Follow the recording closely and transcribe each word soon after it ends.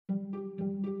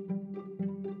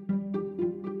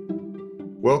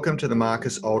Welcome to the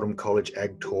Marcus Oldham College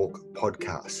Ag Talk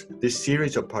podcast. This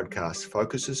series of podcasts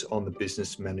focuses on the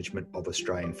business management of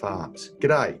Australian farms.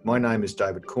 G'day, my name is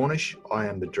David Cornish. I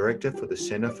am the Director for the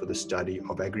Centre for the Study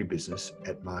of Agribusiness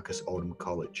at Marcus Oldham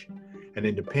College, an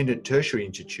independent tertiary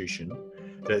institution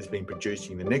that has been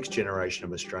producing the next generation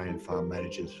of Australian farm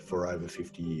managers for over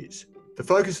 50 years. The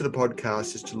focus of the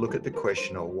podcast is to look at the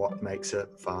question of what makes a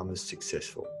farmer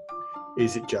successful.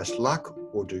 Is it just luck,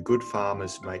 or do good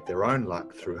farmers make their own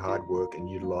luck through hard work and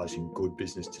utilising good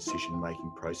business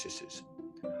decision-making processes?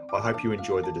 I hope you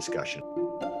enjoy the discussion.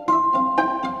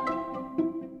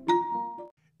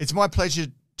 It's my pleasure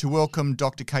to welcome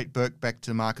Dr. Kate Burke back to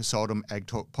the Marcus Oldham Ag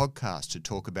Talk podcast to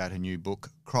talk about her new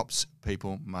book, Crops,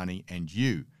 People, Money and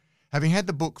You. Having had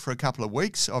the book for a couple of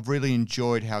weeks, I've really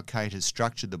enjoyed how Kate has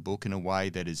structured the book in a way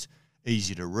that is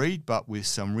easy to read, but with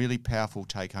some really powerful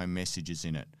take-home messages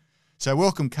in it. So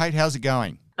welcome, Kate. How's it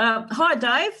going? Hi,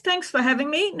 Dave. Thanks for having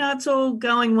me. No, it's all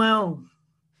going well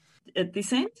at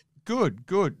this end. Good.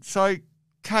 So,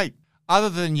 Kate, other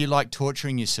than you like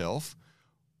torturing yourself,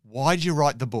 why did you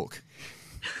write the book?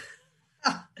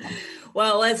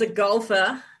 Well, as a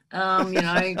golfer, Now,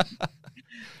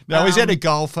 is that a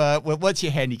golfer? Well, what's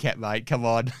your handicap, mate? Come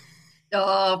on.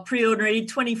 Pre-ordinary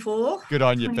 24. Good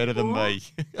on you, 24. Better than me.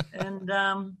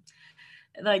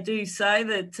 And they do say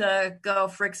that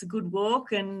golf wrecks a good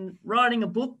walk, and writing a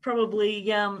book probably is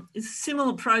a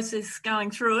similar process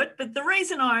going through it. But the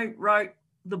reason I wrote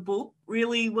the book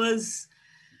really was,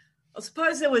 I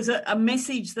suppose there was a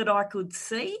message that I could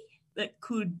see that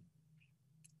could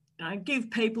give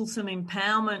people some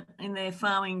empowerment in their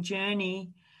farming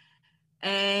journey.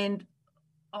 And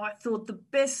I thought the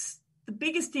biggest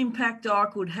impact I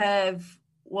could have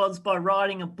was by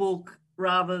writing a book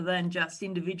rather than just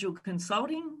individual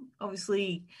consulting.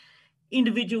 Obviously,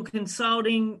 individual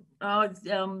consulting, I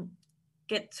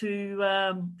get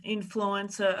to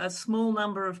influence a small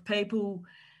number of people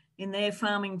in their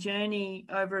farming journey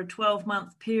over a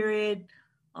 12-month period.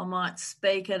 I might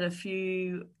speak at a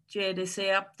few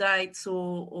GRDC updates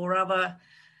or other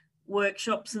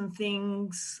workshops and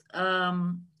things,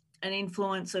 and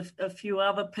influence a few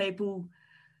other people.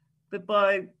 But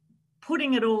by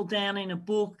putting it all down in a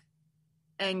book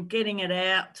and getting it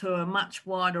out to a much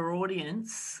wider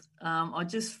audience, I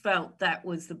just felt that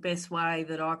was the best way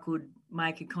that I could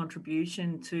make a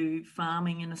contribution to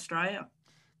farming in Australia.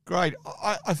 Great.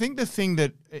 I think the thing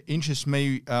that interests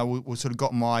me, was sort of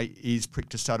got my ears pricked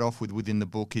to start off with within the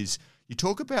book, is you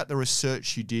talk about the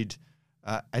research you did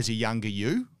as a younger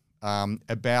you,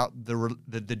 about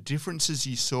the differences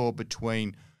you saw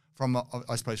between, from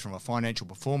a financial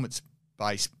performance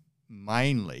base,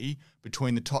 mainly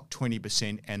between the top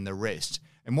 20% and the rest.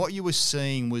 And what you were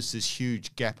seeing was this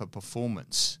huge gap of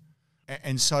performance.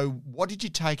 And so what did you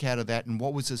take out of that, and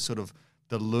what was the sort of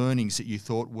the learnings that you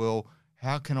thought, well,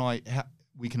 how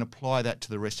we can apply that to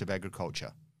the rest of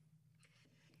agriculture?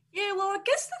 Yeah, well, I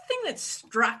guess the thing that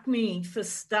struck me for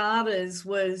starters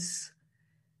was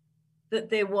that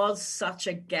there was such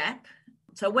a gap.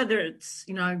 So whether it's,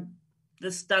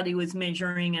 the study was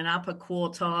measuring an upper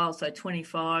quartile, so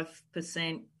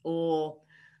 25%, or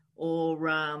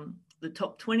the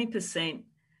top 20%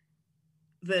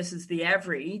 versus the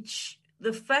average,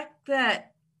 the fact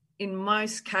that in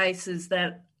most cases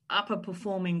that upper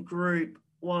performing group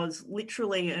was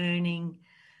literally earning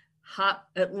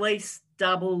at least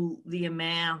double the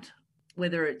amount,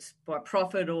 whether it's by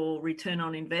profit or return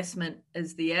on investment,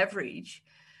 as the average,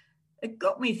 it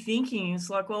got me thinking. It's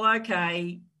like, well,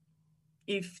 okay,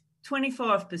 if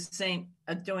 25%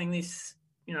 are doing this,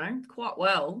 quite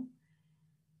well,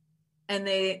 and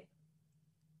then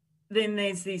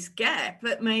there's this gap,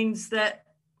 that means that,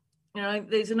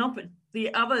 there's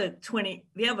the other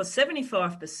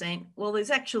 75%, well,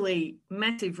 there's actually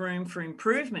massive room for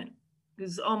improvement,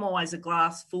 because I'm always a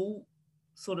glass full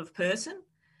sort of person.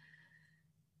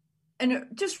 And it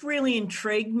just really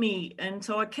intrigued me. And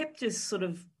so I kept just sort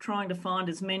of trying to find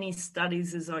as many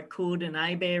studies as I could, and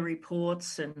ABARE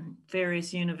reports and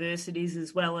various universities,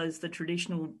 as well as the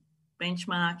traditional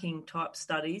benchmarking type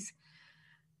studies.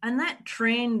 And that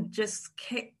trend just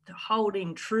kept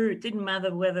holding true. It didn't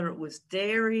matter whether it was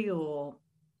dairy or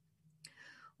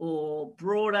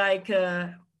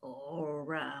broadacre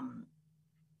or,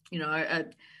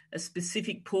 a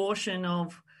specific portion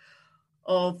of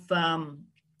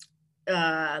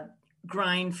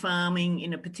grain farming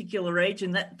in a particular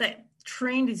region. That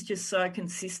trend is just so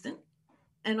consistent.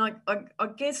 And I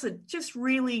guess it just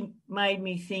really made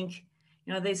me think,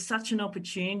 there's such an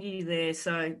opportunity there.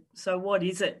 So what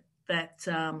is it that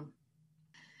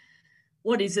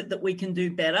we can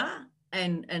do better?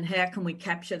 and how can we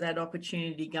capture that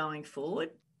opportunity going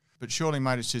forward. But surely,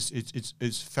 mate,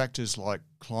 it's factors like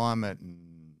climate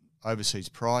and overseas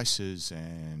prices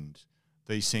and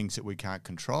these things that we can't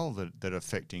control that are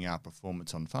affecting our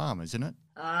performance on farm, isn't it?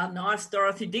 Nice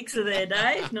Dorothy Dixer there,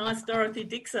 Dave. Nice Dorothy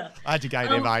Dixer. I had to go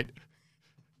there, mate.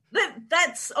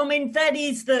 That's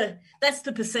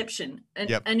the perception,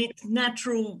 and it's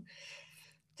natural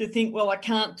to think, well, I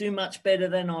can't do much better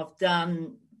than I've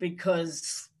done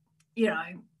because,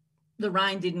 the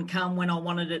rain didn't come when I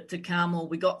wanted it to come, or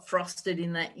we got frosted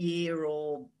in that year,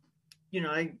 or,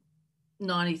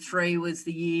 93 was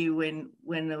the year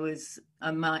when there was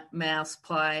a mouse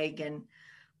plague and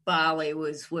barley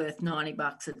was worth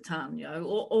 $90 a tonne,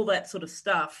 all that sort of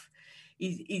stuff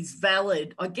is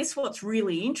valid. I guess what's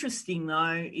really interesting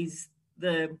though is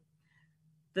the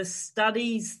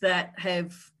studies that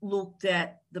have looked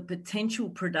at the potential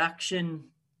production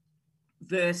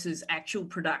versus actual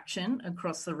production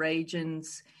across the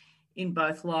regions in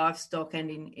both livestock and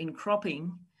in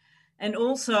cropping, and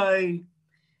also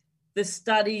the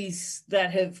studies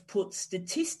that have put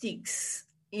statistics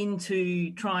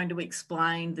into trying to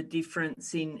explain the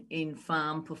difference in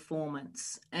farm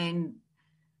performance. And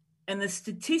the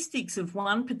statistics of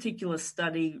one particular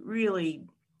study really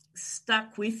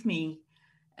stuck with me.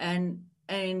 And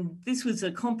this was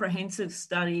a comprehensive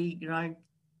study,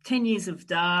 10 years of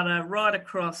data right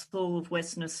across all of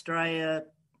Western Australia.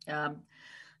 I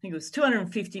think it was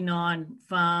 259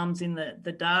 farms in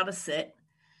the data set.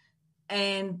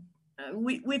 And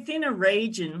within a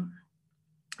region,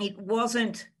 it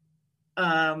wasn't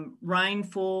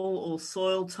rainfall or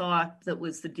soil type that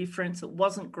was the difference. It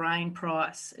wasn't grain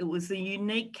price. It was the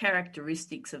unique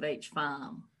characteristics of each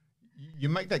farm. You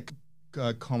make that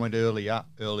comment early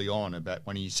on about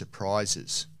one of your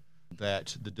surprises,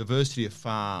 that the diversity of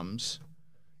farms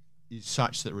is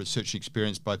such that research and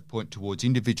experience both point towards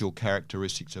individual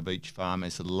characteristics of each farm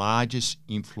as the largest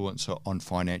influencer on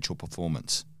financial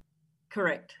performance.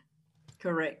 Correct.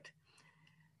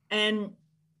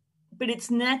 But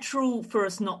it's natural for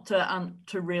us not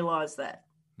to realise that.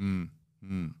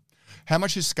 How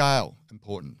much is scale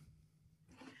important?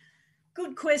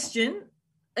 Good question.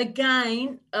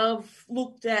 Again, I've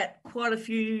looked at quite a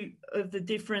few of the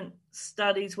different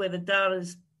studies where the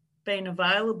data's been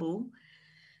available,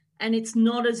 and it's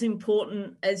not as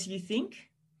important as you think,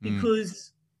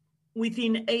 because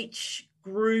within each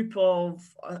group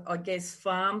of, I guess,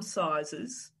 farm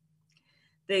sizes,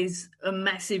 there's a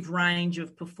massive range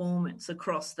of performance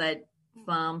across that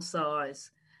farm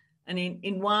size. And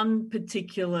in one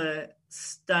particular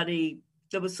study,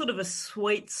 there was sort of a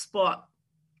sweet spot.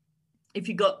 If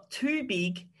you got too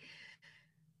big,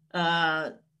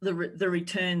 the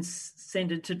returns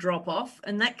tended to drop off.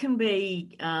 And that can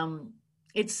be,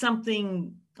 it's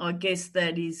something, I guess,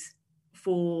 that is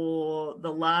for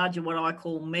the larger, what I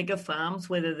call mega farms,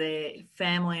 whether they're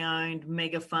family-owned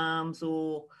mega farms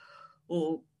or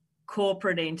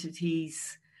corporate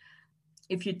entities.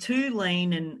 If you're too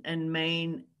lean and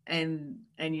mean and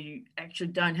you actually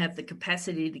don't have the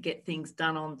capacity to get things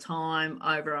done on time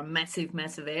over a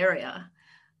massive area,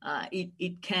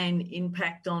 it can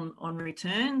impact on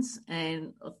returns.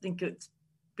 And I think it's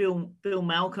Bill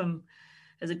Malcolm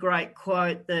has a great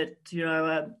quote that,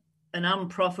 an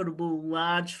unprofitable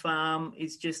large farm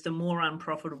is just a more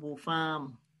unprofitable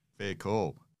farm. Fair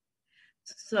call.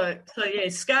 So yeah,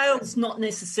 scale's not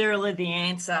necessarily the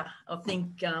answer. I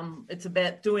think it's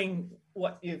about doing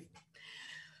what you're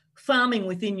farming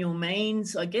within your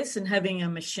means, I guess, and having a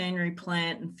machinery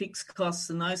plant and fixed costs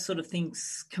and those sort of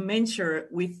things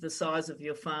commensurate with the size of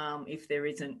your farm if there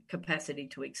isn't capacity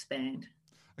to expand.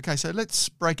 Okay, so let's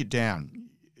break it down.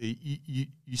 You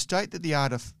state that the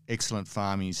art of excellent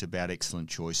farming is about excellent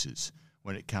choices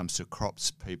when it comes to crops,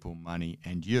 people, money,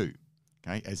 and you,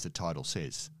 okay, as the title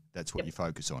says. That's what you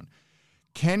focus on.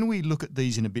 Can we look at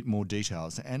these in a bit more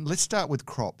detail? And let's start with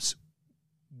crops.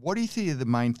 What do you think are the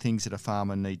main things that a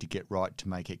farmer need to get right to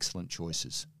make excellent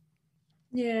choices?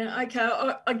 Yeah, okay.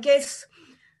 I guess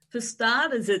for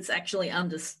starters, it's actually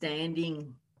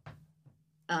understanding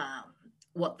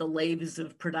what the levers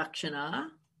of production are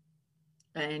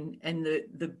and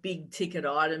the big ticket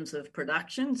items of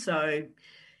production. So,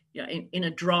 in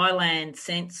a dry land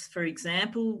sense, for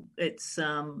example, it's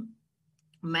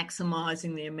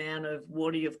maximising the amount of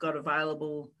water you've got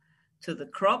available to the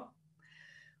crop,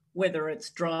 whether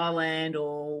it's dry land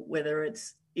or whether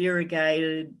it's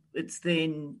irrigated. It's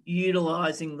then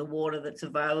utilising the water that's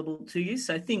available to you.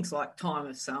 So things like time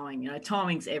of sowing,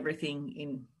 timing's everything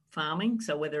in farming.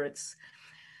 So whether it's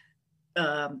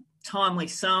timely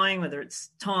sowing, whether it's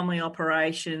timely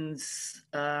operations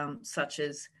such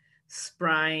as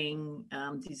spraying,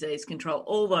 disease control,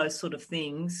 all those sort of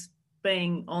things,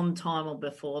 being on time or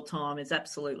before time is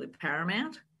absolutely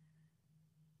paramount.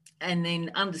 And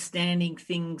then understanding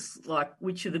things like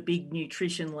which are the big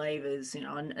nutrition levers,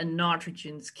 and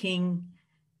nitrogen's king.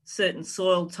 Certain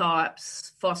soil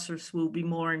types, phosphorus will be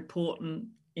more important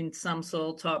in some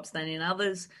soil types than in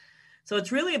others. So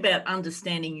it's really about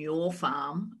understanding your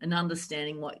farm and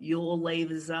understanding what your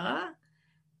levers are,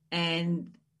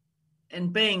 and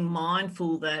being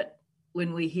mindful that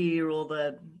when we hear all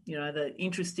the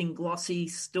interesting glossy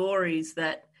stories,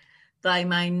 that they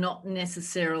may not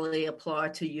necessarily apply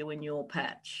to you and your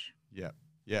patch.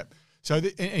 Yeah. So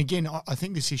again, I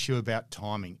think this issue about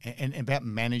timing and about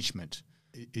management,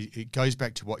 it goes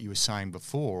back to what you were saying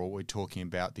before, or we're talking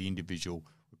about the individual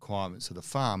requirements of the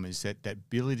farm, is that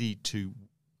ability to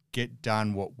get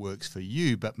done what works for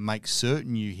you, but make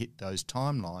certain you hit those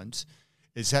timelines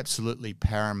is absolutely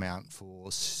paramount for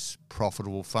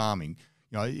profitable farming.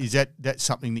 Is that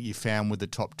something that you found with the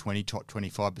top 20, top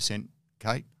 25%,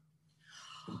 Kate?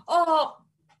 Oh,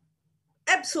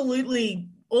 absolutely.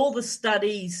 All the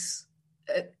studies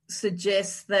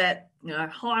suggest that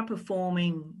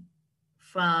high-performing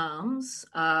farms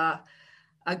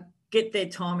get their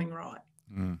timing right,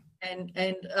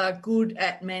 and are good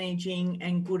at managing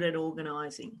and good at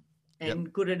organising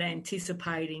and good at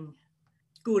anticipating,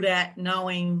 good at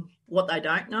knowing what they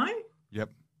don't know.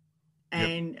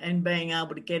 And being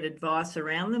able to get advice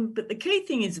around them. But the key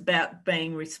thing is about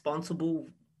being responsible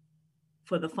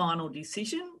for the final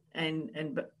decision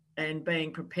and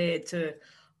being prepared to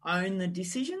own the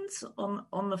decisions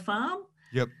on the farm.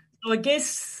 So I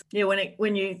guess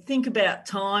when you think about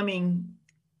timing,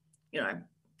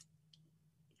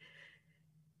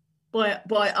 by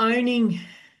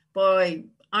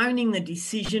owning the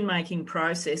decision-making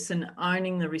process and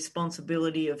owning the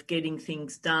responsibility of getting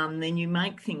things done, then you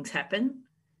make things happen.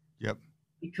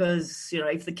 Because,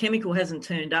 if the chemical hasn't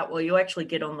turned up, well, you actually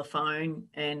get on the phone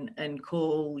and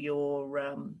call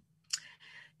your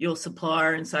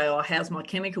supplier and say, oh, how's my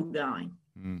chemical going?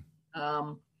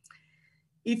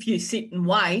 If you sit and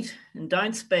wait and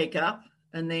don't speak up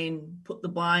and then put the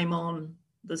blame on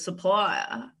the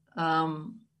supplier,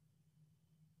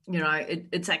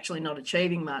 it's actually not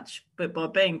achieving much. But by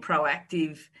being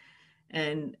proactive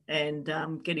and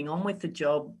getting on with the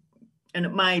job, and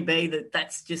it may be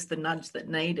that's just the nudge that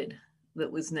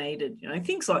was needed,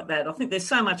 things like that. I think there's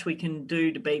so much we can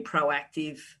do to be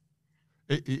proactive.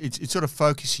 It's sort of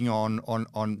focusing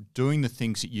on doing the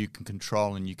things that you can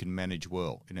control and you can manage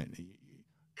well.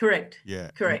 Correct.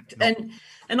 Yeah. Correct. And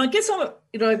I guess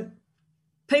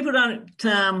people don't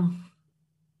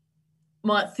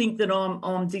might think that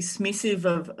I'm dismissive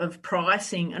of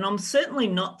pricing, and I'm certainly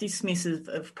not dismissive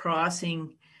of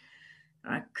pricing,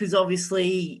 because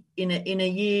obviously in a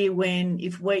year when,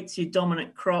 if wheat's your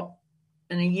dominant crop,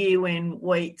 and a year when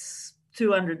wheat's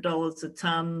 $200 a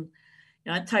tonne,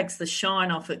 it takes the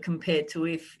shine off it compared to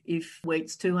if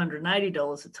wheat's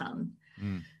 $280 a tonne.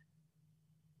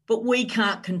 But we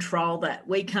can't control that.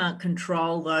 We can't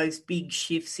control those big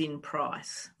shifts in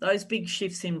price. Those big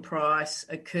shifts in price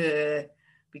occur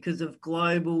because of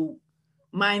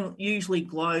usually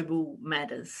global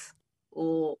matters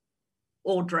or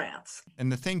droughts. And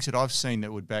the things that I've seen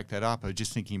that would back that up are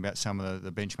just thinking about some of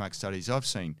the benchmark studies I've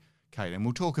seen, Kate, and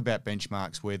we'll talk about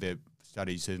benchmarks where they're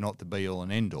studies, they're not the be-all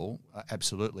and end-all,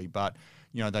 absolutely, but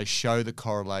they show the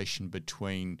correlation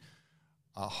between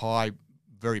high,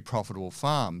 very profitable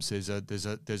farms. There's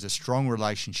a strong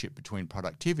relationship between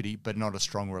productivity, but not a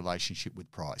strong relationship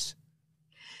with price.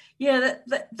 Yeah,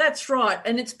 that's right,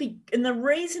 and and the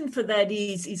reason for that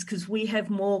is because we have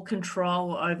more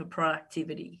control over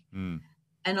productivity, and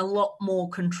a lot more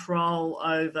control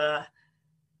over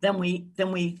than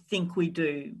we think we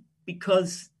do,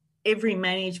 because every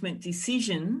management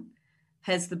decision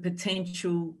has the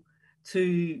potential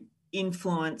to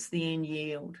influence the end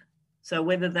yield. So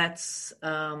whether that's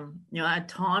a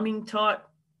timing type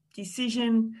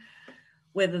decision,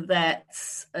 whether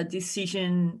that's a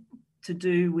decision to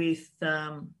do with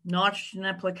nitrogen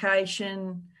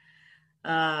application,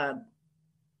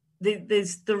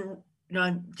 there's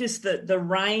just the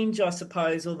range, I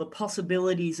suppose, or the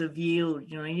possibilities of yield.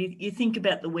 You think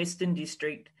about the Western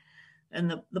District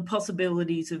and the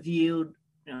possibilities of yield,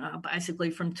 basically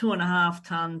from 2.5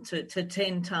 tonne to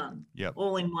 10 tonne,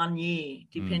 all in 1 year,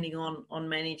 depending on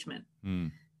management.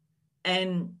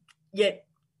 And yet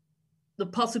the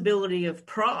possibility of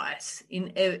price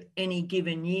in any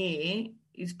given year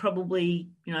is probably,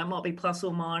 it might be plus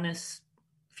or minus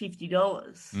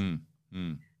 $50.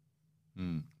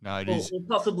 No, it or, is. or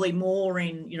possibly more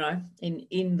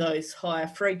in those higher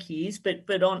freak years.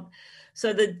 But on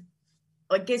so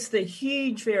I guess the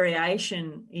huge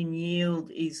variation in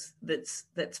yield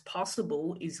that's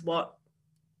possible is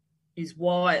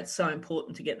why it's so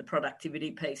important to get the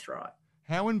productivity piece right.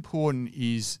 How important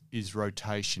is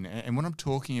rotation? And when I'm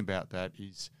talking about that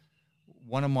is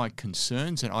one of my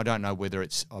concerns, and I don't know whether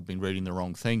I've been reading the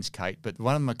wrong things, Kate, but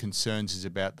one of my concerns is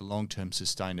about the long-term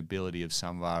sustainability of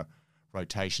some of our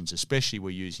rotations, especially we're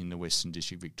using the Western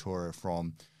District Victoria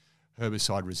from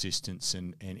herbicide resistance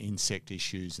and insect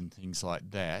issues and things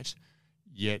like that.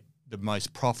 Yet the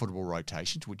most profitable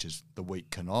rotations, which is the wheat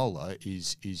canola,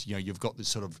 is you've got this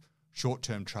sort of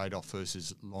short-term trade-off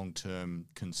versus long-term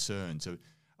concerns. So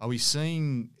are we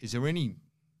seeing, is there any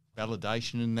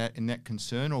validation in that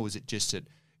concern, or is it just that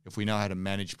if we know how to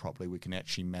manage properly, we can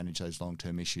actually manage those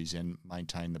long-term issues and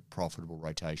maintain the profitable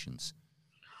rotations?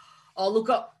 Oh, look,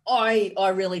 I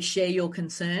really share your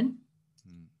concern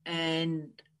and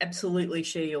absolutely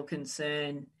share your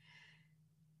concern.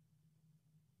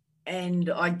 And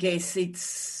I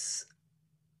guess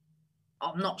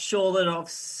I'm not sure that I've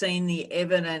seen the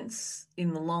evidence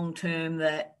in the long term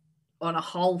that on a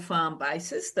whole farm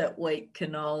basis that wheat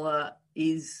canola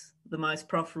is the most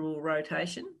profitable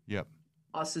rotation. Yep.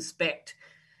 I suspect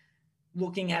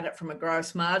looking at it from a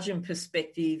gross margin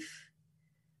perspective,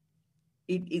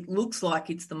 it looks like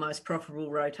it's the most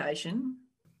profitable rotation.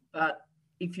 But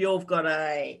if you've got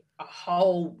a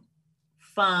whole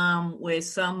farm where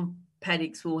some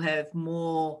paddocks will have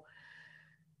more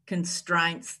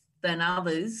constraints than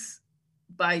others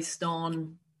based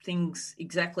on things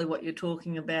exactly what you're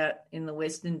talking about in the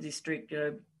Western District,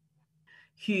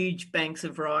 huge banks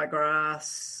of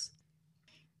ryegrass,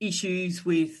 issues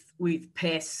with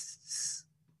pests,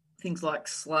 things like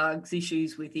slugs,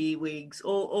 issues with earwigs,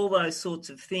 all those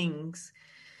sorts of things.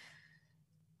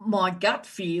 My gut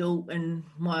feel and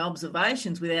my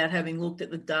observations, without having looked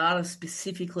at the data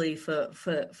specifically for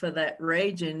that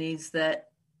region, is that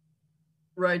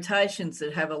rotations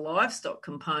that have a livestock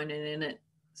component in it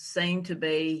seem to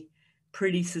be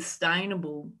pretty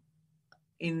sustainable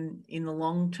in the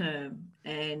long term,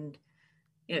 and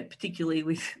particularly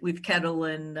with cattle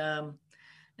and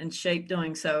sheep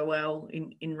doing so well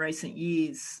in recent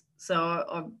years.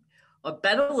 So I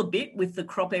battle a bit with the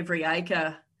crop every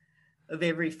acre of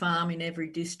every farm in every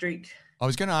district. I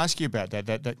was going to ask you about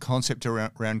that concept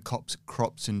around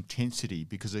crops intensity,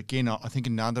 because again, I think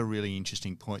another really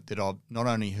interesting point that I've not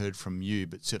only heard from you,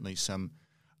 but certainly some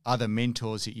other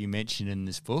mentors that you mentioned in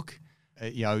this book,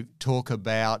 talk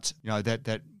about,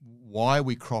 that why are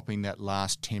we cropping that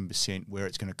last 10% where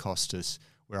it's going to cost us,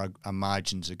 where our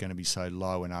margins are going to be so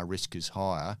low and our risk is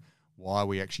higher. Why are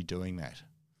we actually doing that?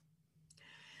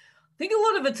 I think a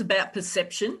lot of it's about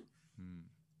perception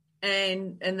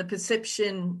and the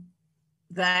perception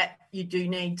that you do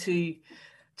need to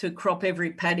crop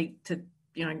every paddock to,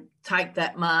 take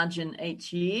that margin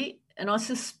each year. And I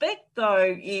suspect,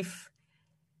 though, if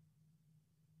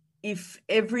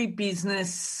every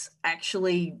business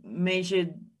actually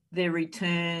measured their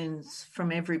returns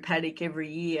from every paddock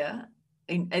every year,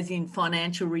 as in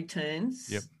financial returns,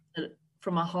 yep,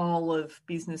 from a whole of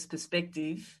business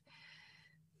perspective,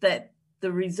 that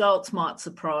the results might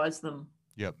surprise them.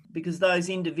 Yep. Because those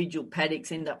individual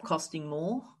paddocks end up costing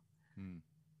more.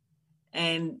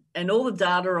 And all the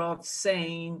data I've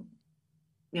seen,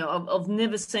 I've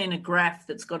never seen a graph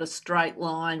that's got a straight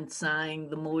line saying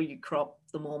the more you crop,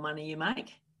 the more money you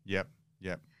make. Yep.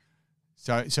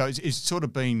 So it's sort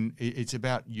of been, it's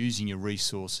about using your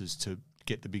resources to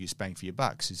get the biggest bang for your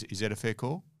bucks. Is that a fair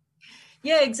call?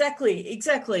 Yeah,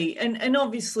 exactly. And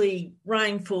obviously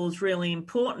rainfall is really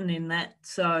important in that.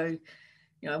 So,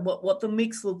 what the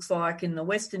mix looks like in the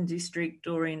Western District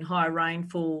or in high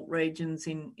rainfall regions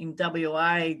in WA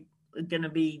are going to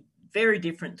be very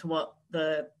different to what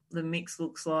the mix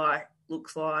looks like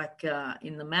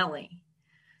in the Mallee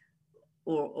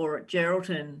or at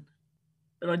Geraldton.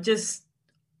 But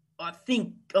I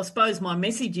suppose my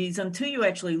message is, until you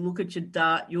actually look at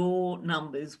your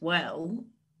numbers well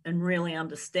and really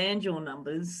understand your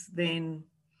numbers, then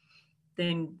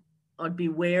I'd be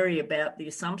wary about the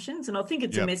assumptions. And I think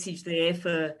it's a message there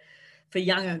for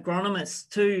young agronomists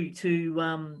too,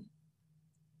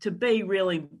 to be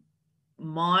really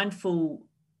mindful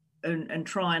and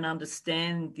try and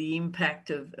understand the impact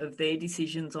of their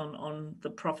decisions on the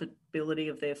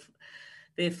profitability of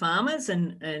their farmers,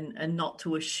 and not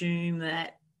to assume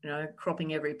that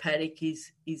cropping every paddock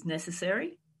is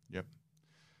necessary. Yep.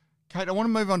 Kate, I want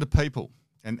to move on to people,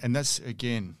 and that's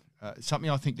again something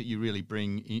I think that you really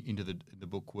bring into the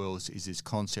book world is this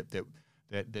concept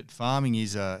that farming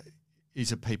is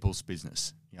is a people's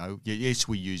business. You know, yes,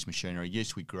 we use machinery,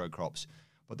 yes, we grow crops,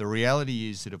 but the reality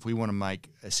is that if we want to make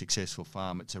a successful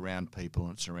farm, it's around people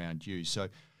and it's around you. So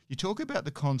you talk about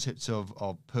the concepts of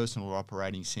personal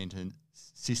operating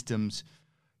systems,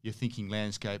 your thinking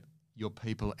landscape, your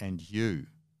people and you.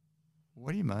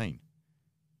 What do you mean?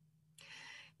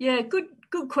 Yeah, good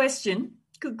question.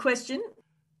 Good question.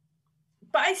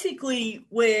 Basically,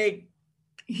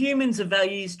 humans are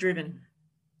values driven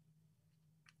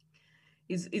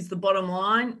is the bottom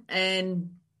line. And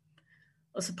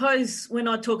I suppose when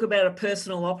I talk about a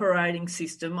personal operating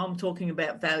system, I'm talking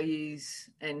about values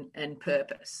and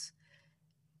purpose.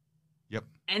 Yep.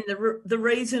 And the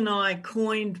reason I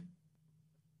coined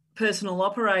personal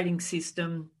operating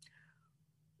system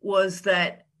was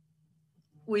that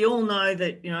we all know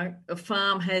that, you know, a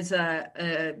farm has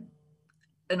an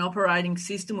operating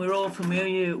system. We're all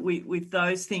familiar with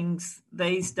those things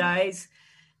these days.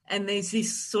 And there's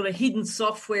this sort of hidden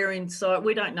software inside.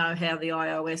 We don't know how the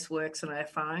iOS works on our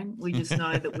phone. We just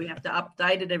know that we have to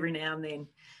update it every now and then.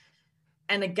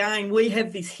 And again, we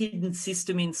have this hidden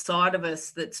system inside of us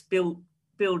that's built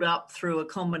up through a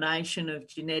combination of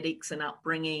genetics and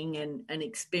upbringing and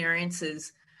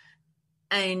experiences.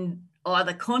 And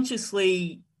either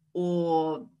consciously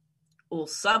or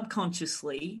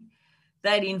subconsciously,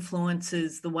 that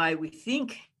influences the way we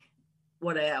think,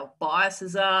 what our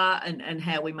biases are, and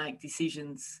how we make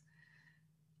decisions.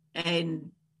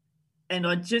 And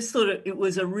I just thought it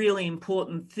was a really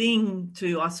important thing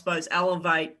to, I suppose,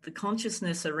 elevate the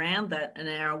consciousness around that and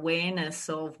our awareness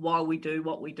of why we do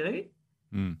what we do.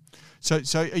 Mm. So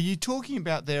are you talking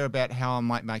about how I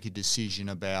might make a decision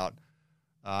about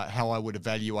how I would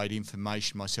evaluate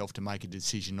information myself to make a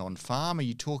decision on farm? Are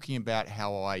you talking about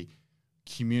how I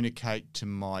communicate to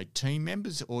my team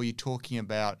members, or are you talking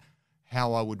about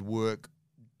how I would work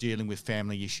dealing with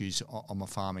family issues on my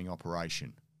farming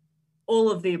operation?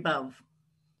 All of the above.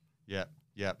 Yeah.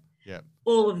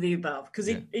 All of the above, because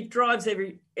it drives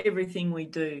everything we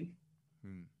do.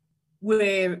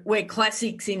 We're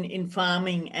classics in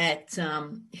farming at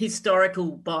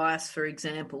historical bias, for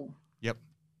example. Yep.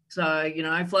 So, you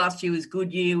know, if last year was a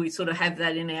good year, we sort of have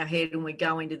that in our head and we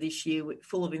go into this year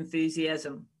full of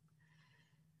enthusiasm.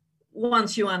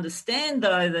 Once you understand,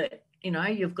 though, that, you know,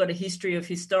 you've got a history of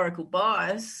historical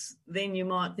bias, then you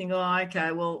might think, oh,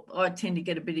 okay, well, I tend to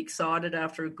get a bit excited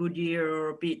after a good year or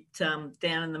a bit down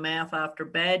in the mouth after a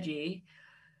bad year.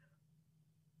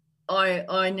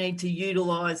 I need to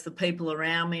utilise the people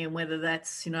around me, and whether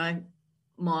that's, you know,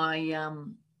 my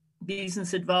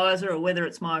business advisor or whether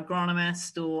it's my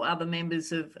agronomist or other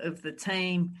members of the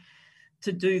team,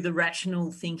 to do the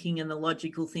rational thinking and the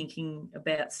logical thinking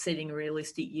about setting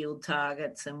realistic yield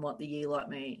targets and what the year like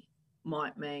me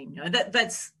might mean. You know,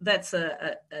 that's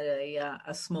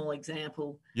a small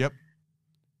example. Yep.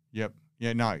 Yeah,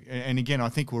 no. And again, I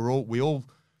think we all,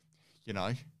 you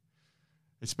know,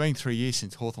 it's been 3 years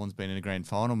since Hawthorn's been in a grand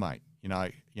final, mate. You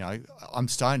know, I'm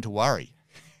starting to worry.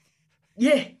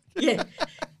 Yeah,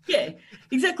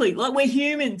 exactly. Like, we're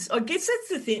humans. I guess that's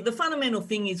the thing. The fundamental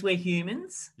thing is we're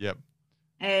humans. Yep.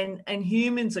 And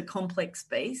humans are complex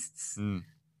beasts. Mm.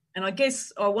 And I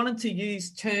guess I wanted to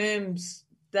use terms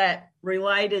that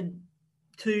related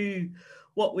to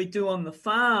what we do on the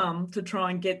farm to try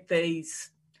and get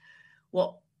these,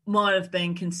 what might have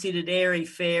been considered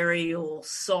airy-fairy or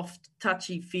soft,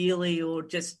 touchy-feely, or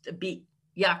just a bit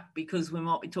yuck, because we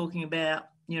might be talking about,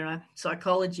 you know,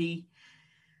 psychology.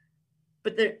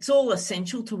 But it's all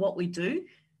essential to what we do.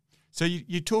 So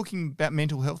you're talking about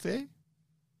mental health there?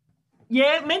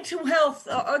 Yeah, mental health.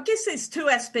 I guess there's two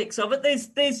aspects of it.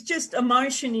 There's just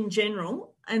emotion in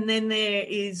general, and then there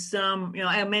is, you know,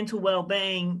 our mental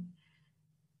well-being.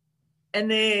 And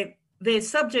they're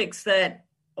subjects that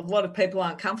a lot of people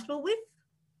aren't comfortable with.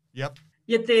 Yep.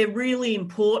 Yet they're really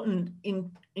important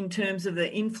in terms of the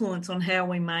influence on how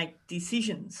we make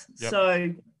decisions. Yep.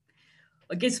 So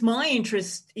I guess my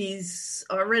interest is,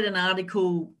 I read an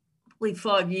article probably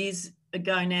 5 years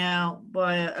ago now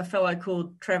by a fellow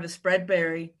called Travis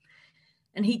Bradbury,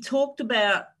 and he talked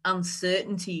about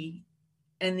uncertainty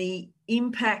and the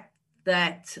impact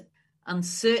that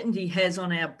uncertainty has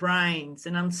on our brains,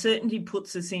 and uncertainty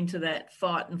puts us into that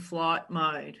fight and flight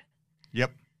mode.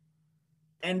 Yep.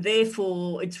 And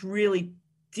therefore it's really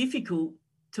difficult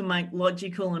to make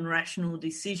logical and rational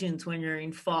decisions when you're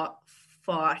in fight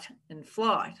and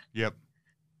flight. Yep.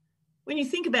 When you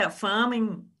think about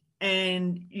farming,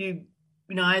 and you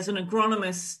know, as an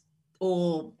agronomist,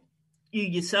 or you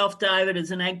yourself, David,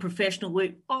 as an ag professional,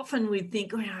 we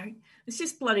think, oh, you know, it's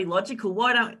just bloody logical.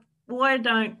 Why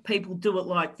don't people do it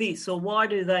like this, or why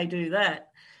do they do that?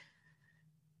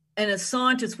 as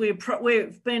scientists,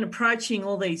 we've been approaching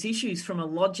all these issues from a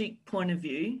logic point of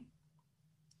view,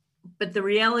 but the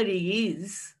reality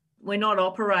is we're not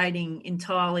operating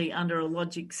entirely under a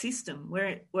logic system.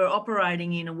 We're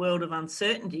operating in a world of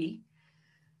uncertainty.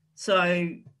 So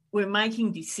we're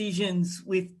making decisions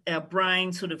with our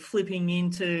brain sort of flipping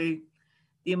into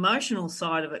the emotional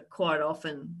side of it quite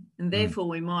often, and therefore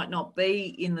we might not be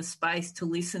in the space to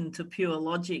listen to pure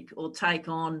logic or take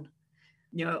on,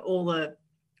 all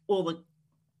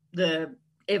the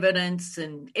evidence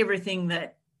and everything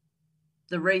that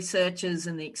the researchers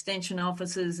and the extension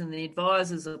officers and the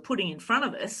advisors are putting in front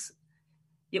of us,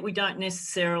 yet we don't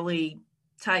necessarily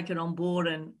take it on board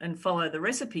and follow the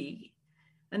recipe.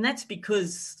 And that's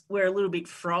because we're a little bit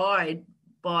fried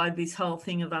by this whole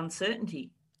thing of uncertainty.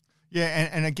 Yeah,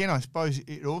 and again, I suppose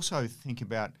it also think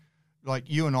about, like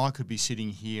you and I could be sitting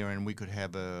here and we could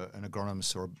have an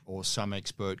agronomist or some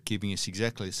expert giving us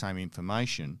exactly the same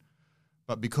information,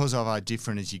 but because of our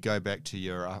different, as you go back to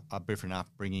our different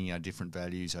upbringing, our different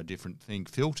values, our different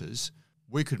filters,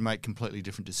 we could make completely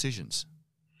different decisions.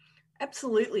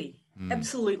 Absolutely,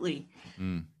 absolutely.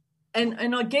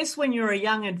 And I guess when you're a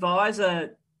young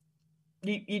advisor,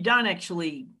 you don't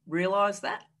actually realise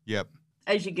that. Yep.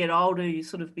 As you get older, you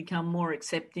sort of become more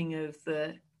accepting of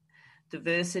the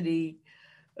diversity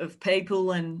of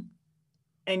people, and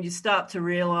you start to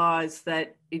realise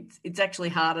that it's actually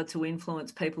harder to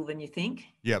influence people than you think.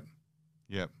 Yep.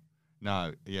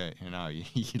 No, yeah,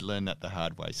 you learn that the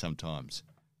hard way sometimes.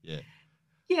 Yeah.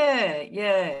 Yeah.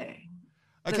 Okay,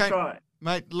 That's right.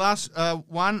 Mate, last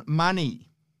one, money.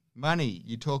 Money.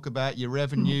 You talk about your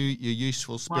revenue, your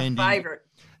useful spending. My favourite.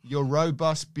 Your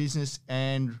robust business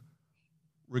and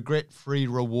regret-free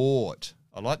reward.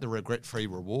 I like the regret-free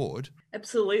reward.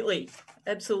 Absolutely.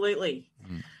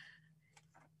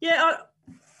 Yeah,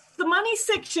 the money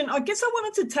section, I guess I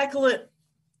wanted to tackle it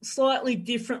slightly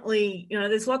differently.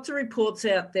 There's lots of reports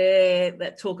out there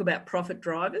that talk about profit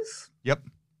drivers. Yep.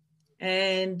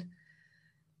 And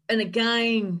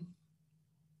again,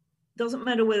 doesn't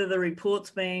matter whether the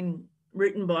report's been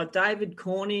written by David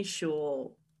Cornish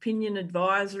or Pinion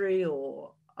Advisory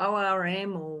or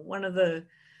ORM or one of the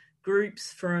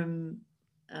groups from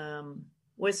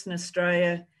Western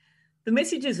Australia, the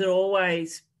messages are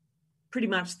always pretty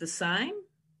much the same,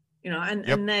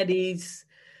 and that is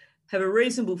have a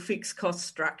reasonable fixed cost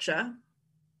structure,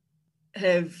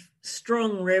 have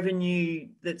strong revenue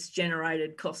that's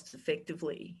generated cost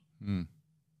effectively.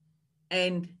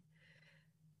 And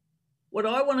what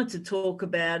I wanted to talk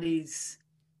about is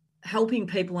helping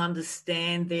people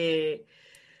understand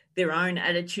their own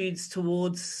attitudes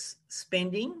towards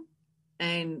spending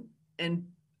and being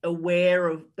aware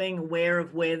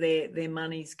of where their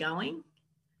money's going.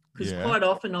 Because quite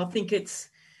often I think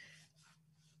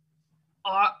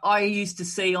I used to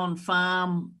see on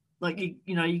farm, like,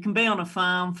 you can be on a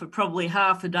farm for probably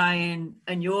half a day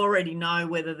and you already know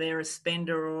whether they're a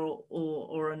spender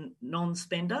or a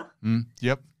non-spender.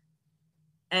 Yep.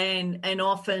 And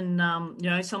often,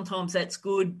 sometimes that's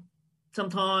good.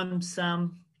 Sometimes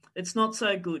it's not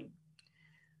so good.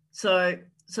 So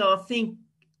I think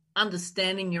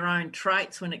understanding your own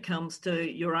traits when it comes to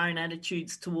your own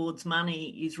attitudes towards money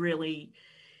is really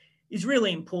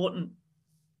important.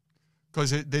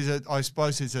 Because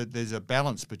there's a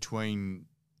balance between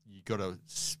you've got to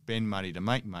spend money to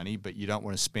make money, but you don't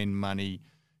want to spend money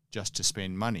just to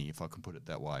spend money, if I can put it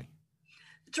that way.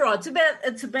 That's right.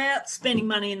 It's about spending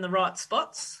money in the right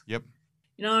spots. Yep.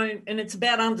 And it's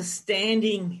about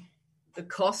understanding the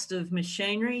cost of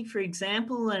machinery, for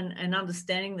example, and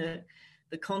understanding the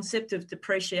concept of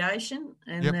depreciation,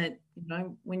 and that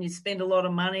when you spend a lot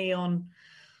of money on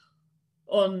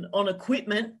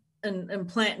equipment and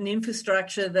plant and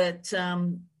infrastructure, that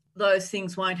those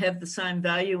things won't have the same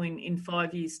value in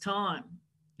 5 years' time.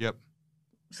 Yep.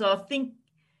 So I think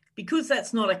because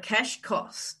that's not a cash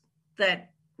cost,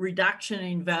 that reduction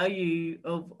in value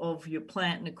of your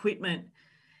plant and equipment,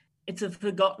 it's a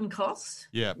forgotten cost.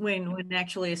 Yeah. When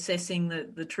actually assessing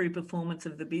the true performance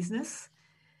of the business.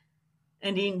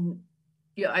 And and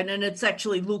it's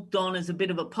actually looked on as a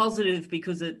bit of a positive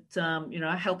because it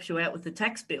helps you out with the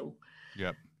tax bill.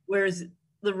 Yep. Whereas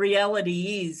the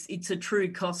reality is it's a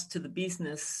true cost to the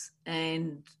business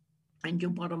and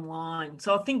your bottom line.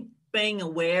 So I think being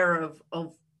aware of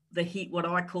what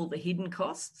I call the hidden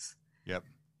costs. Yep.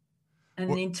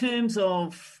 And in terms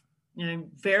of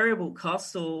variable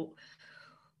costs or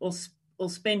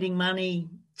spending money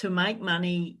to make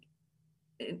money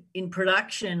in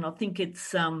production, I think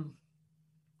it's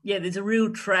there's a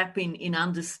real trap in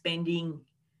underspending,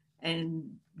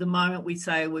 and the moment we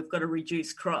say we've got to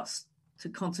reduce costs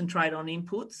concentrate on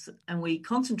inputs, and we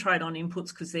concentrate on inputs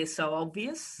because they're so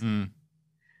obvious.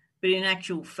 But in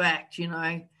actual fact,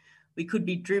 we could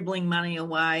be dribbling money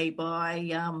away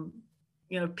by,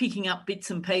 picking up bits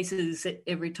and pieces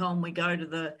every time we go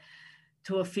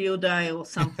to a field day or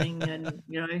something, and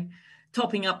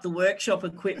topping up the workshop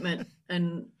equipment,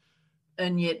 and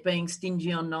yet being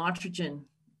stingy on nitrogen.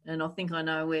 And I think I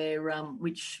know where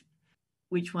which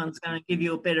one's going to give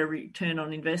you a better return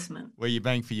on investment. Where your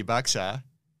bang for your bucks are.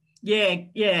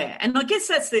 Yeah. And I guess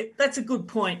that's a good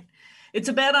point. It's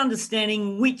about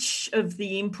understanding which of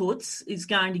the inputs is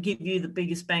going to give you the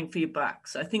biggest bang for your buck.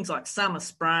 So things like summer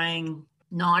spraying,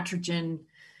 nitrogen,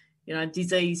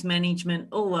 disease management,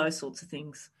 all those sorts of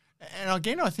things. And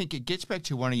again, I think it gets back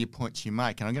to one of your points you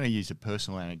make, and I'm going to use a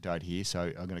personal anecdote here,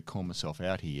 so I'm going to call myself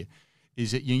out here,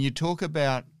 is that you talk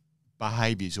about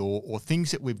behaviours or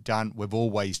things that we've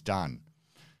always done,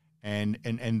 and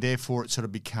therefore it sort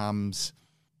of becomes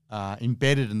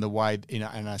embedded in the way in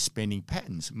our spending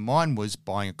patterns. Mine was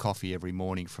buying a coffee every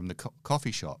morning from the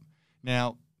coffee shop.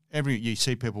 Now, you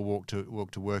see people walk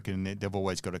to work and they've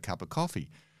always got a cup of coffee.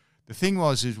 The thing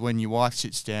is when your wife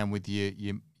sits down with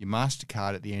your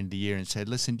MasterCard at the end of the year and said,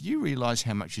 "Listen, do you realise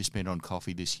how much you spent on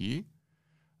coffee this year?"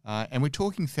 And we're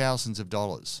talking thousands of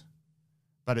dollars,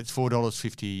 but it's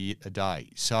 $4.50 a day.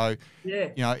 So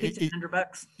it's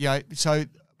 $100. So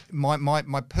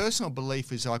my personal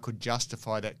belief is I could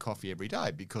justify that coffee every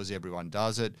day because everyone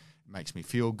does it. It makes me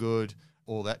feel good,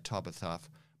 all that type of stuff.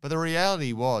 But the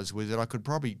reality was that I could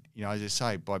probably, as I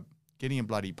say, by getting a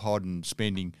bloody pod and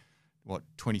spending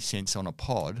 20 cents on a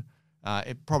pod,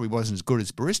 it probably wasn't as good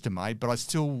as Barista made, but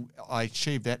I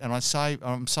achieved that, and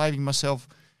I'm saving myself,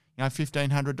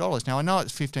 $1,500. Now I know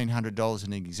it's $1,500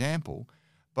 an example,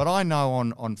 but I know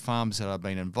on farms that I've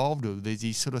been involved with, there's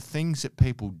these sort of things that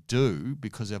people do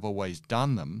because they've always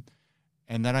done them,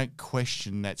 and they don't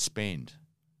question that spend.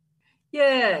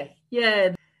 Yeah.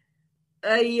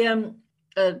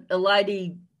 A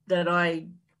lady that I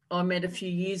met a few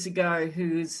years ago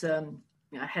who's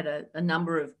had a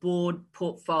number of board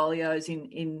portfolios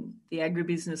in the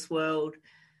agribusiness world,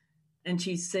 and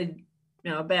she said,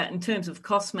 about in terms of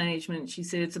cost management, she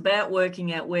said it's about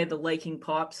working out where the leaking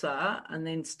pipes are and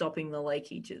then stopping the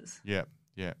leakages. Yeah.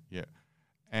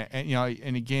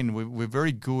 And again, we're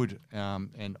very good,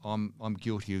 and I'm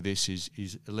guilty of this,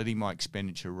 is letting my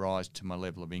expenditure rise to my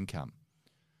level of income.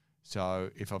 So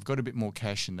if I've got a bit more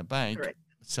cash in the bank, correct,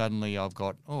 suddenly I've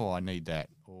got, I need that,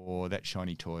 or that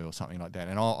shiny toy or something like that,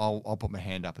 and I'll put my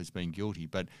hand up as being guilty.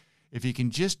 But if you can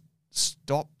just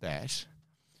stop that,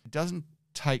 it doesn't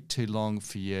take too long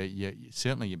for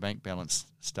certainly your bank balance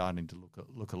starting to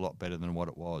look a lot better than what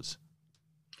it was.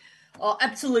 Oh,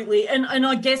 absolutely. And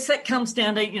I guess that comes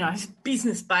down to,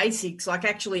 business basics, like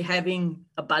actually having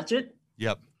a budget.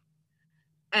 Yep.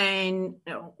 And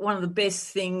one of the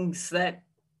best things that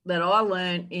I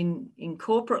learned in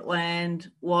corporate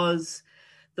land was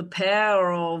the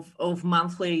power of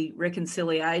monthly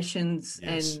reconciliations.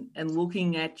 Yes. and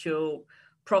looking at your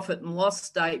profit and loss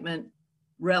statement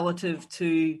relative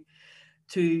to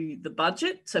the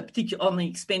budget. So particularly on the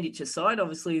expenditure side,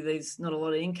 obviously there's not a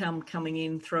lot of income coming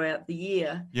in throughout the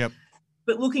year. Yep.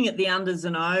 But looking at the unders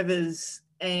and overs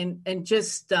and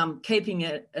just keeping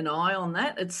an eye on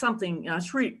that, it's something,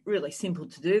 it's really simple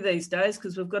to do these days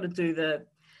because we've got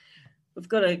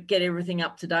to get everything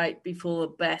up to date before the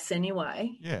BAS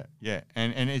anyway. Yeah.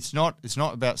 And it's not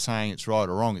about saying it's right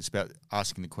or wrong. It's about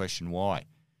asking the question why.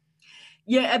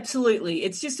 Yeah, absolutely.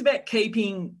 It's just about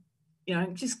keeping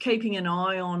an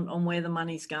eye on where the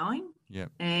money's going. Yeah.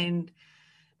 And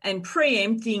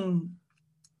preempting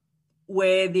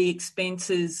where the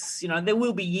expenses, there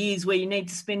will be years where you need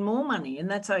to spend more money, and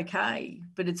that's okay.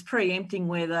 But it's preempting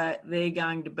where they're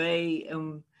going to be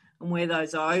and where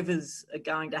those overs are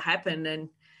going to happen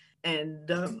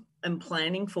and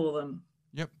planning for them.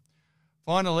 Yep.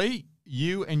 Finally,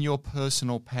 you and your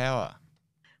personal power.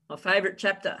 My favourite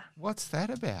chapter. What's that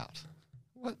about?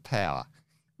 What power?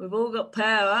 We've all got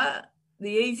power. The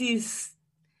easiest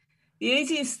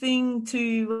thing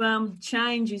to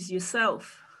change is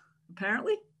yourself,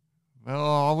 apparently.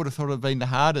 Well, I would have thought it would have been the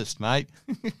hardest, mate.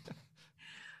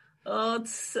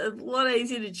 It's a lot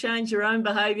easier to change your own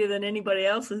behaviour than anybody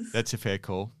else's. That's a fair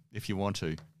call, if you want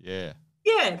to, yeah.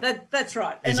 Yeah, that's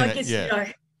right. Isn't and I it? guess,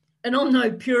 Yeah. And I'm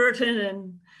no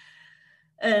Puritan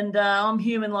and I'm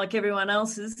human like everyone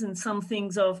else is, and some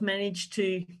things I've managed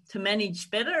to manage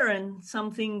better and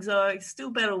some things I still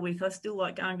battle with. I still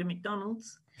like going to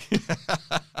McDonald's.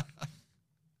 But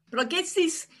I guess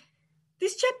this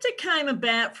chapter came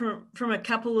about from a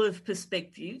couple of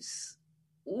perspectives.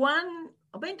 One,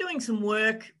 I've been doing some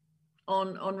work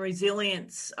on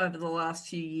resilience over the last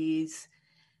few years,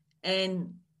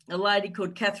 and a lady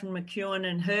called Catherine McEwen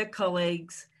and her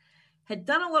colleagues had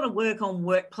done a lot of work on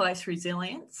workplace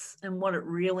resilience and what it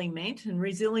really meant. And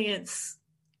resilience,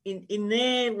 in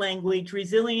their language,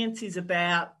 resilience is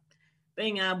about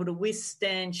being able to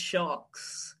withstand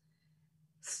shocks,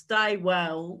 stay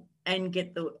well, and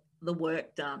get the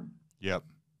work done. Yep.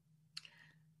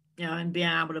 And being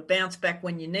able to bounce back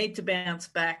when you need to bounce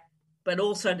back, but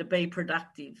also to be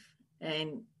productive.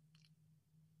 And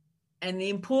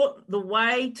the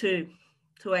way to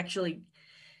actually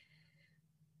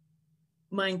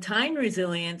maintain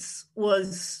resilience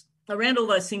was around all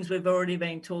those things we've already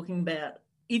been talking about.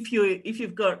 If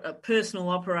you've got a personal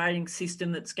operating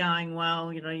system that's going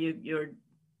well, you know your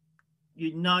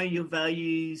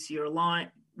values, you're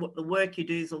aligned, what the work you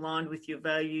do is aligned with your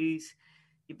values,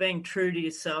 you're being true to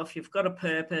yourself, you've got a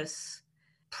purpose,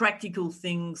 practical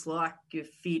things like you're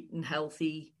fit and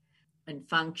healthy and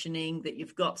functioning, that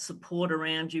you've got support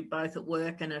around you both at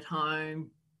work and at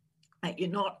home, that you're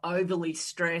not overly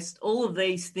stressed. All of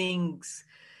these things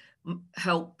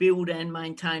help build and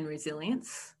maintain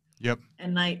resilience. Yep.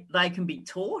 And they can be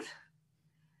taught.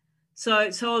 So I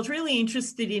was really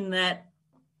interested in that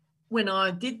when I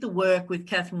did the work with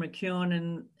Catherine McEwen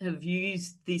and have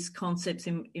used these concepts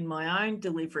in my own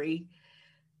delivery.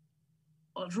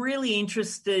 I was really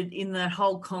interested in that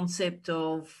whole concept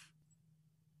of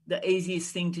the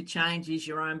easiest thing to change is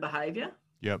your own behaviour.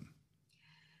 Yep.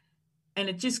 And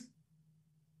it just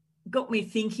got me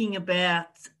thinking about,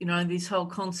 this whole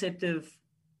concept of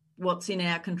what's in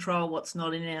our control, what's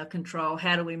not in our control,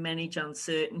 how do we manage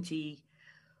uncertainty.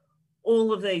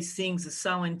 All of these things are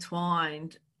so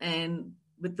entwined, and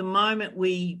with the moment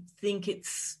we think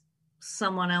it's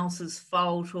someone else's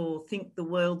fault or think the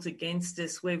world's against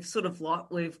us,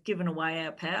 we've given away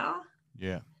our power.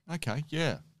 Yeah. Okay.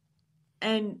 Yeah.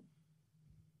 And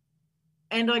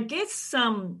I guess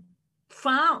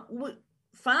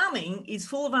farming is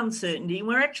full of uncertainty, and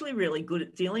we're actually really good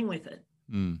at dealing with it.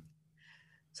 Mm.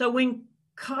 So when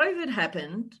COVID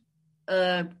happened,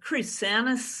 Chris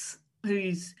Saunis,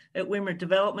 who's at Wimmera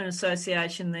Development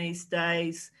Association these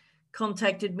days,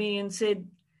 contacted me and said,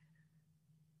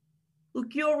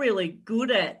 look, you're really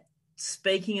good at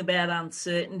speaking about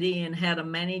uncertainty and how to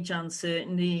manage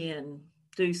uncertainty and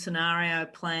do scenario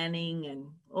planning and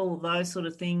all of those sort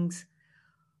of things.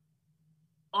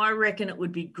 I reckon it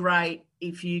would be great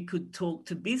if you could talk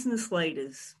to business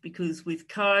leaders, because with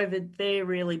COVID, they're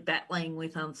really battling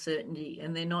with uncertainty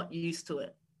and they're not used to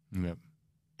it. Yep.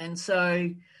 And so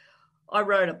I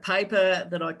wrote a paper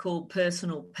that I called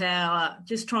Personal Power,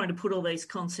 just trying to put all these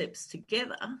concepts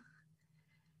together.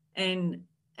 And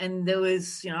there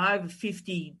was, over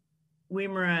 50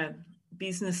 Wimmera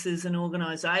businesses and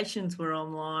organisations were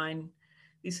online.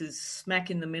 This is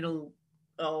smack in the middle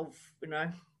of,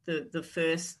 the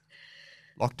first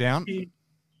lockdown.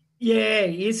 Yeah,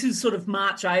 this is sort of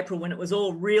March, April, when it was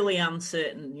all really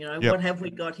uncertain. Yep. What have we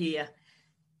got here?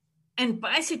 And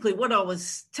basically what I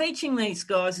was teaching these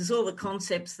guys is all the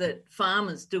concepts that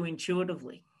farmers do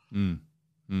intuitively. Mm.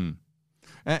 Mm.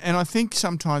 And I think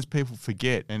sometimes people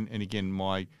forget, and again,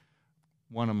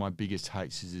 one of my biggest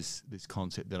hates is this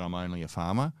concept that I'm only a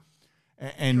farmer.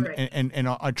 And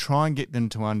I try and get them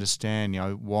to understand,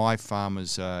 why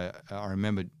farmers I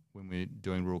remember when we were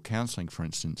doing rural counselling, for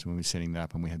instance, when we were setting that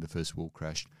up and we had the first wool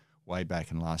crash way back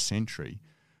in last century,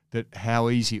 that how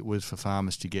easy it was for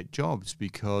farmers to get jobs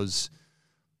because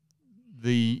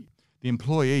the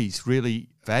employees really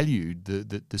valued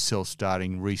the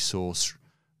self-starting resource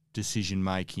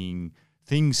decision-making,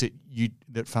 things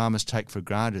that farmers take for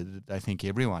granted that they think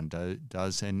everyone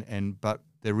does, but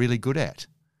they're really good at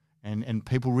and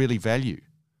people really value.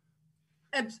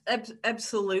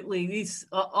 Absolutely.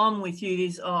 I'm with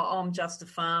you. I'm just a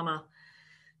farmer.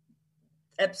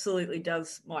 Absolutely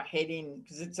does my head in,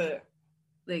 because they're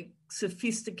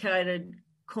sophisticated,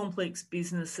 complex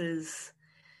businesses,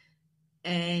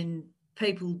 and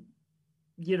people,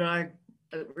 it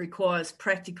requires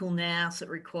practical nous, it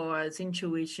requires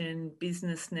intuition,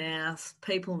 business nous,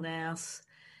 people nous,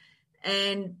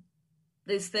 and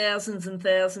there's thousands and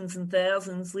thousands and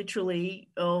thousands, literally,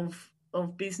 of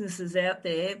businesses out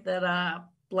there that are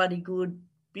bloody good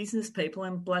business people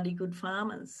and bloody good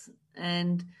farmers.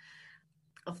 And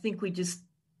I think we just,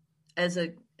 as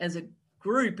a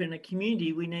group and a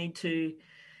community, we need to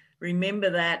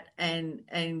remember that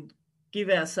and give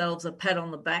ourselves a pat on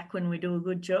the back when we do a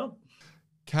good job.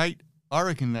 Kate, I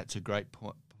reckon that's a great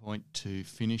point to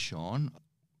finish on.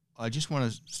 I just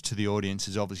want to the audience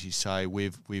is obviously say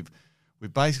we've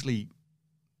basically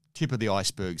tip of the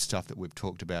iceberg stuff that we've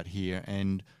talked about here,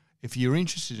 and if you're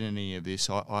interested in any of this,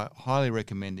 I highly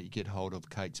recommend that you get hold of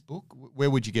Kate's book. Where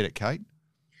would you get it, Kate?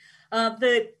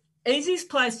 The easiest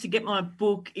place to get my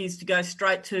book is to go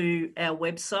straight to our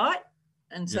website.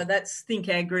 And so that's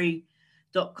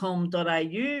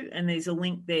thinkagri.com.au, and there's a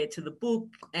link there to the book,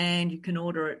 and you can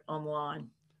order it online.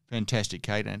 Fantastic,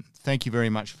 Kate, and thank you very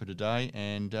much for today,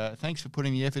 and thanks for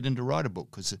putting the effort in to write a book,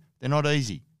 because they're not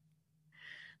easy.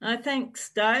 Thanks,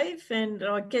 Dave, and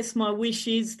I guess my wish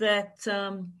is that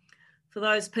for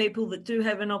those people that do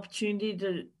have an opportunity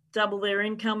to double their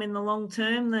income in the long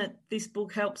term, that this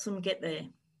book helps them get there.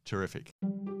 Terrific.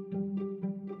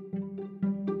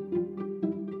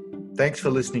 Thanks for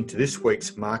listening to this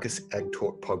week's Marcus Ag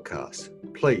Talk podcast.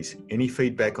 Please, any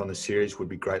feedback on the series would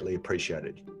be greatly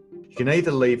appreciated. You can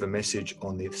either leave a message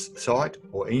on this site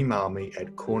or email me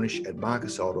at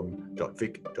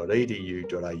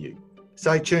cornish@marcusoldham.vic.edu.au.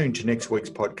 Stay tuned to next week's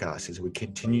podcast as we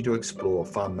continue to explore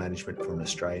farm management from an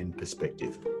Australian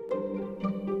perspective.